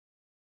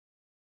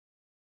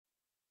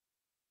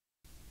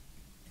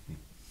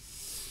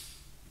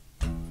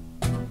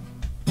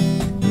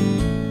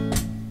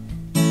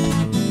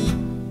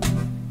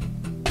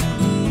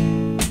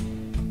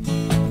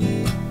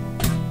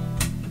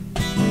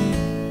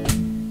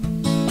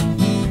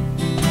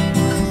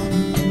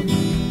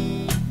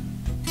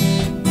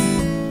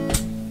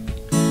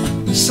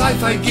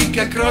hi-fi geek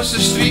across the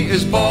street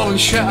is bawling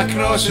shit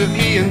across at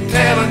me and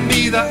telling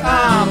me that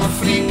I'm a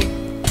freak.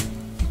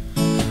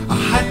 I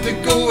had to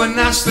go and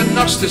ask the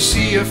nurse to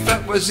see if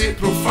it was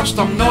April 1st.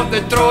 I'm not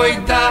the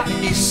droid that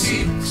he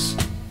seeks.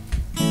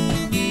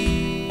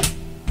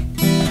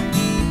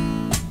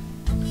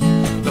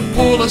 The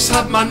police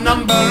have my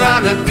number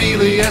and it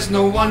really is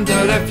no wonder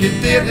if you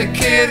dare to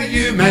care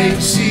you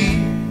might see.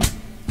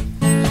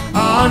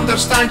 I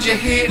understand you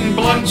hating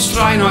blunts,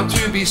 try not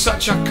to be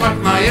such a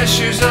cunt, my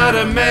issues are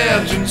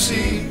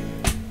emergency.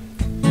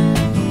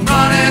 I'm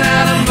running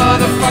out of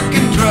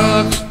motherfucking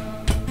drugs.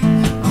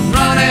 I'm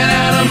running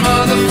out of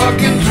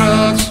motherfucking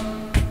drugs.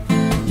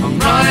 I'm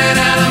running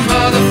out of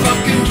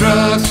motherfucking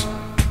drugs.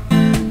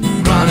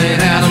 Running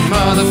out of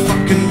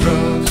motherfucking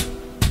drugs.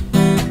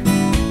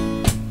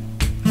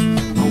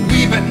 A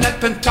wee bit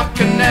nip and tuck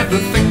and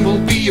everything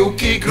will be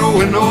okay.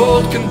 Growing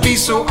old can be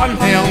so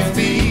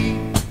unhealthy.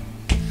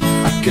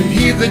 I can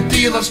hear the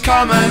dealers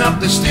coming up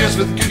the stairs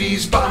with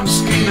goodies, but I'm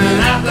screaming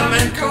at them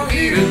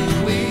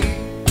incoherently.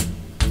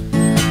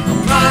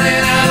 I'm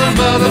running out of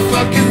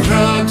motherfucking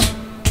drugs.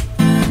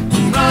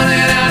 I'm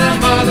running out of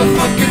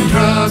motherfucking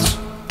drugs.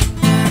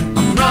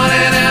 I'm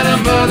running out of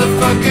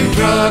motherfucking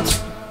drugs.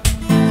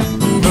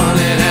 I'm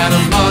running out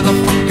of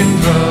motherfucking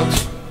drugs.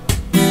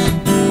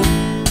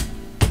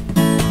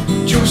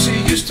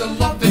 Josie used to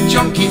love the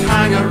junk, he'd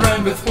hang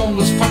around with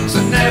homeless punks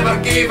that never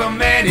gave him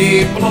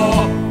any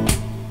blow.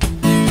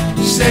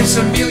 Says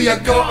Amelia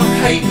got him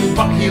hating,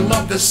 but he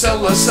loved the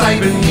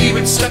psilocybin, he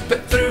would slip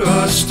it through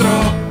a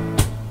straw.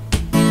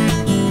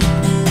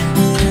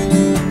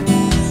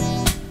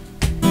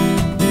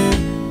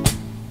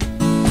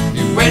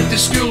 He went to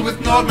school with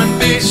Norman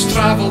Bates,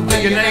 travelled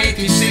the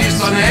United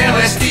States on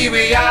LSD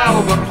with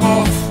Albert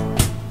Hoff.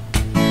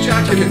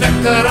 Jack and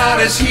Victor are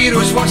his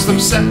heroes, watch them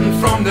sitting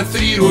from the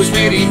 3 rows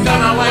where he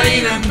done a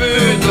line and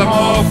booed them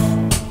off.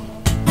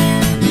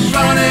 He's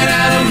running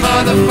out of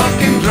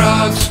motherfucking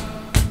drugs.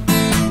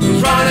 He's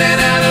running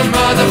out of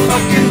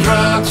motherfucking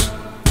drugs.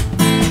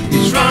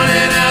 He's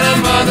running out of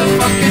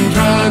motherfucking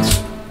drugs.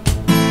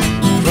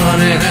 He's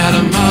running out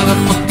of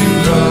motherfucking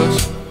drugs.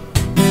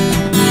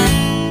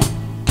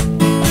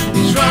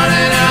 He's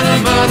running out of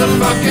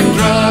motherfucking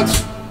drugs.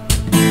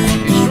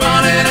 He's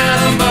running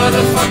out of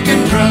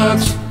motherfucking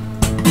drugs.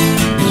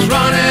 He's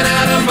running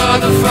out of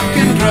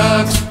motherfucking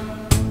drugs.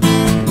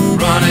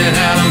 Running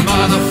out of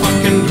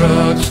motherfucking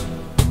drugs.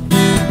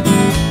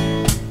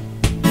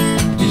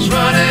 He's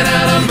running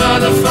out of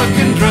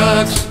motherfucking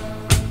drugs.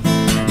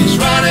 He's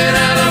running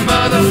out of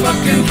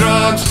motherfucking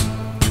drugs.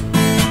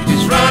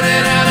 He's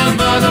running out of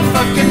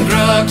motherfucking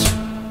drugs.